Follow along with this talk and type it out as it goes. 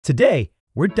Today,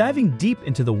 we're diving deep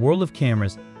into the world of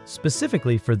cameras,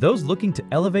 specifically for those looking to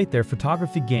elevate their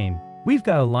photography game. We've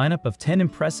got a lineup of 10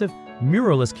 impressive,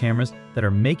 mirrorless cameras that are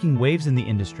making waves in the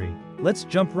industry. Let's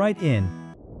jump right in.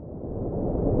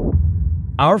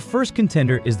 Our first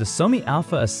contender is the Sony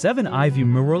Alpha A7 iView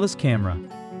mirrorless camera.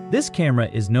 This camera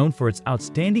is known for its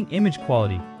outstanding image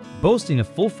quality, boasting a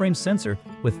full-frame sensor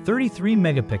with 33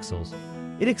 megapixels.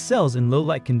 It excels in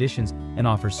low-light conditions and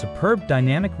offers superb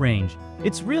dynamic range.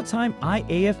 Its real-time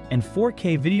IAF and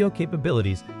 4K video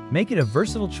capabilities make it a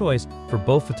versatile choice for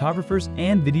both photographers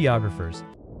and videographers.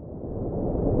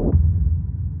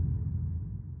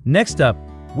 Next up,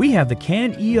 we have the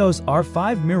Canon EOS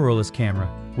R5 mirrorless camera.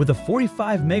 With a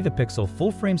 45 megapixel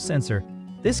full-frame sensor,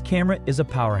 this camera is a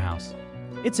powerhouse.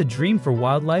 It's a dream for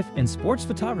wildlife and sports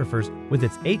photographers with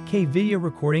its 8K video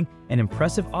recording and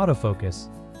impressive autofocus.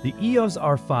 The EOS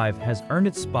R5 has earned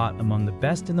its spot among the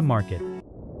best in the market.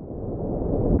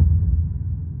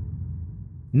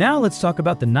 Now let's talk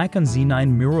about the Nikon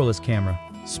Z9 mirrorless camera.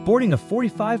 Sporting a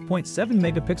 45.7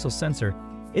 megapixel sensor,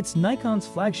 it's Nikon's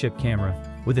flagship camera.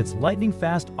 With its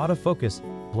lightning-fast autofocus,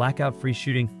 blackout-free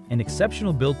shooting, and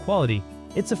exceptional build quality,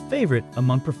 it's a favorite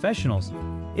among professionals.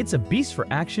 It's a beast for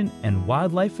action and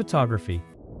wildlife photography.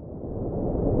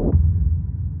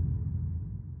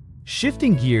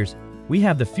 Shifting gears, we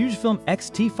have the Fujifilm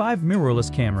X-T5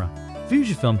 mirrorless camera.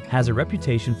 Fujifilm has a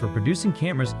reputation for producing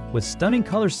cameras with stunning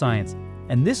color science,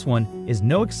 and this one is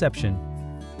no exception.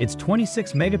 Its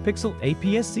 26 megapixel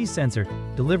APS-C sensor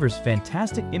delivers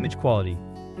fantastic image quality.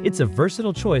 It's a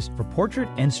versatile choice for portrait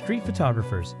and street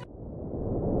photographers.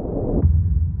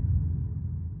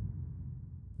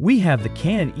 We have the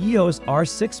Canon EOS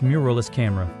R6 mirrorless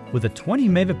camera. With a 20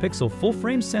 megapixel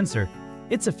full-frame sensor,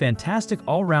 it's a fantastic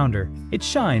all-rounder. It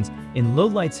shines in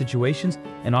low-light situations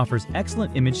and offers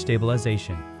excellent image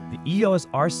stabilization. The EOS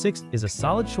R6 is a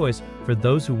solid choice for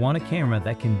those who want a camera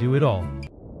that can do it all.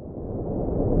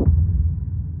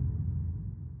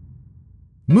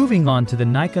 Moving on to the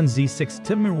Nikon Z6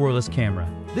 mirrorless camera.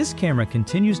 This camera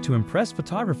continues to impress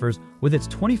photographers with its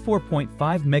 24.5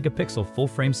 megapixel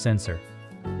full-frame sensor.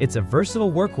 It's a versatile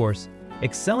workhorse,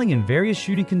 excelling in various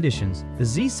shooting conditions. The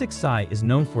Z6i is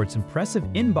known for its impressive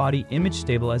in-body image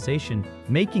stabilization,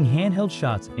 making handheld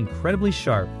shots incredibly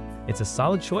sharp. It's a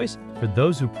solid choice for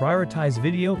those who prioritize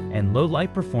video and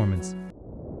low-light performance.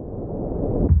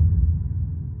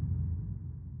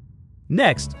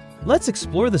 Next, let's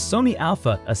explore the Sony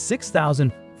Alpha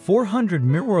A6400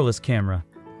 mirrorless camera.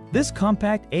 This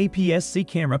compact APS-C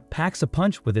camera packs a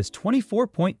punch with its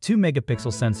 24.2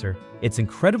 megapixel sensor. It's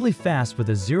incredibly fast with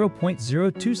a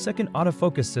 0.02 second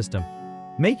autofocus system,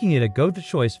 making it a go-to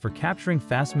choice for capturing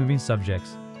fast-moving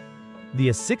subjects. The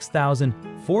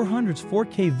A6400's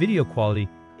 4K video quality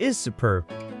is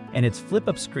superb, and its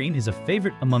flip-up screen is a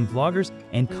favorite among vloggers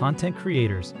and content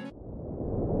creators.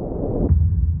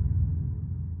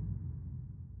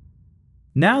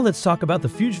 Now let's talk about the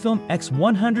Fujifilm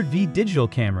X100V digital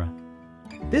camera.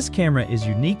 This camera is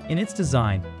unique in its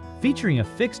design, featuring a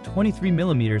fixed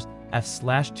 23mm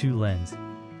f/2 lens.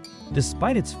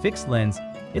 Despite its fixed lens,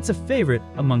 it's a favorite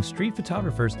among street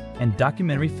photographers and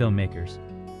documentary filmmakers.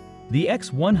 The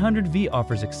X100V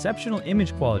offers exceptional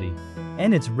image quality,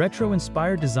 and its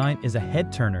retro-inspired design is a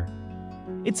head-turner.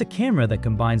 It's a camera that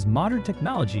combines modern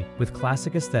technology with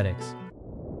classic aesthetics.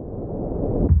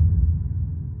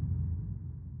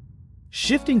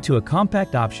 Shifting to a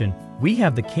compact option, we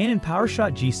have the Canon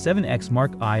PowerShot G7X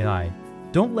Mark II.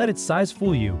 Don't let its size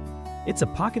fool you. It's a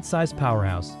pocket-sized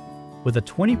powerhouse. With a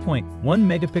 20.1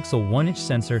 megapixel 1-inch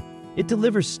sensor, it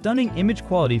delivers stunning image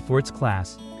quality for its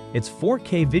class. Its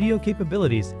 4K video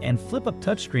capabilities and flip-up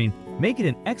touchscreen make it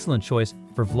an excellent choice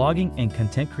for vlogging and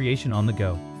content creation on the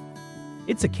go.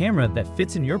 It's a camera that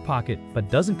fits in your pocket but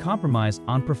doesn't compromise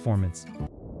on performance.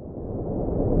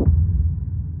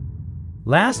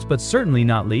 Last but certainly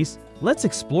not least, let's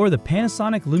explore the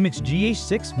Panasonic Lumix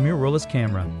GH6 mirrorless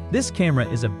camera. This camera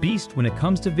is a beast when it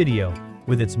comes to video.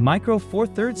 With its micro Four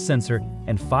Thirds sensor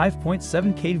and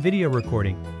 5.7K video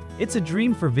recording, it's a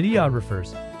dream for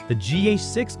videographers. The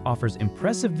GH6 offers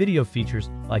impressive video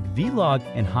features like vlog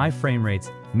and high frame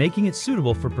rates, making it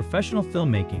suitable for professional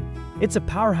filmmaking. It's a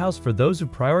powerhouse for those who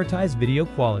prioritize video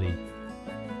quality.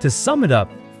 To sum it up,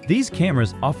 these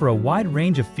cameras offer a wide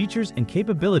range of features and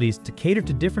capabilities to cater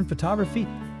to different photography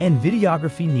and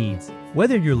videography needs.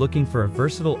 Whether you're looking for a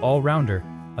versatile all-rounder,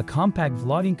 a compact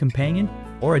vlogging companion,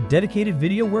 or a dedicated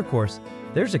video workhorse,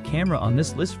 there's a camera on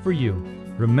this list for you.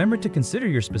 Remember to consider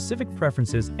your specific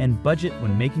preferences and budget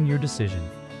when making your decision.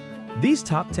 These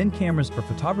top 10 cameras for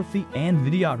photography and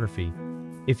videography.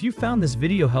 If you found this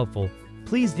video helpful,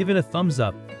 Please give it a thumbs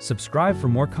up, subscribe for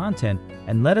more content,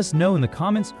 and let us know in the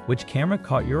comments which camera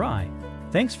caught your eye.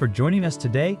 Thanks for joining us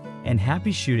today, and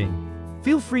happy shooting!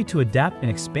 Feel free to adapt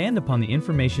and expand upon the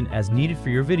information as needed for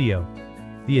your video.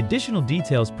 The additional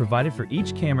details provided for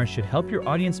each camera should help your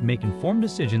audience make informed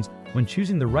decisions when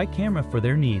choosing the right camera for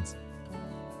their needs.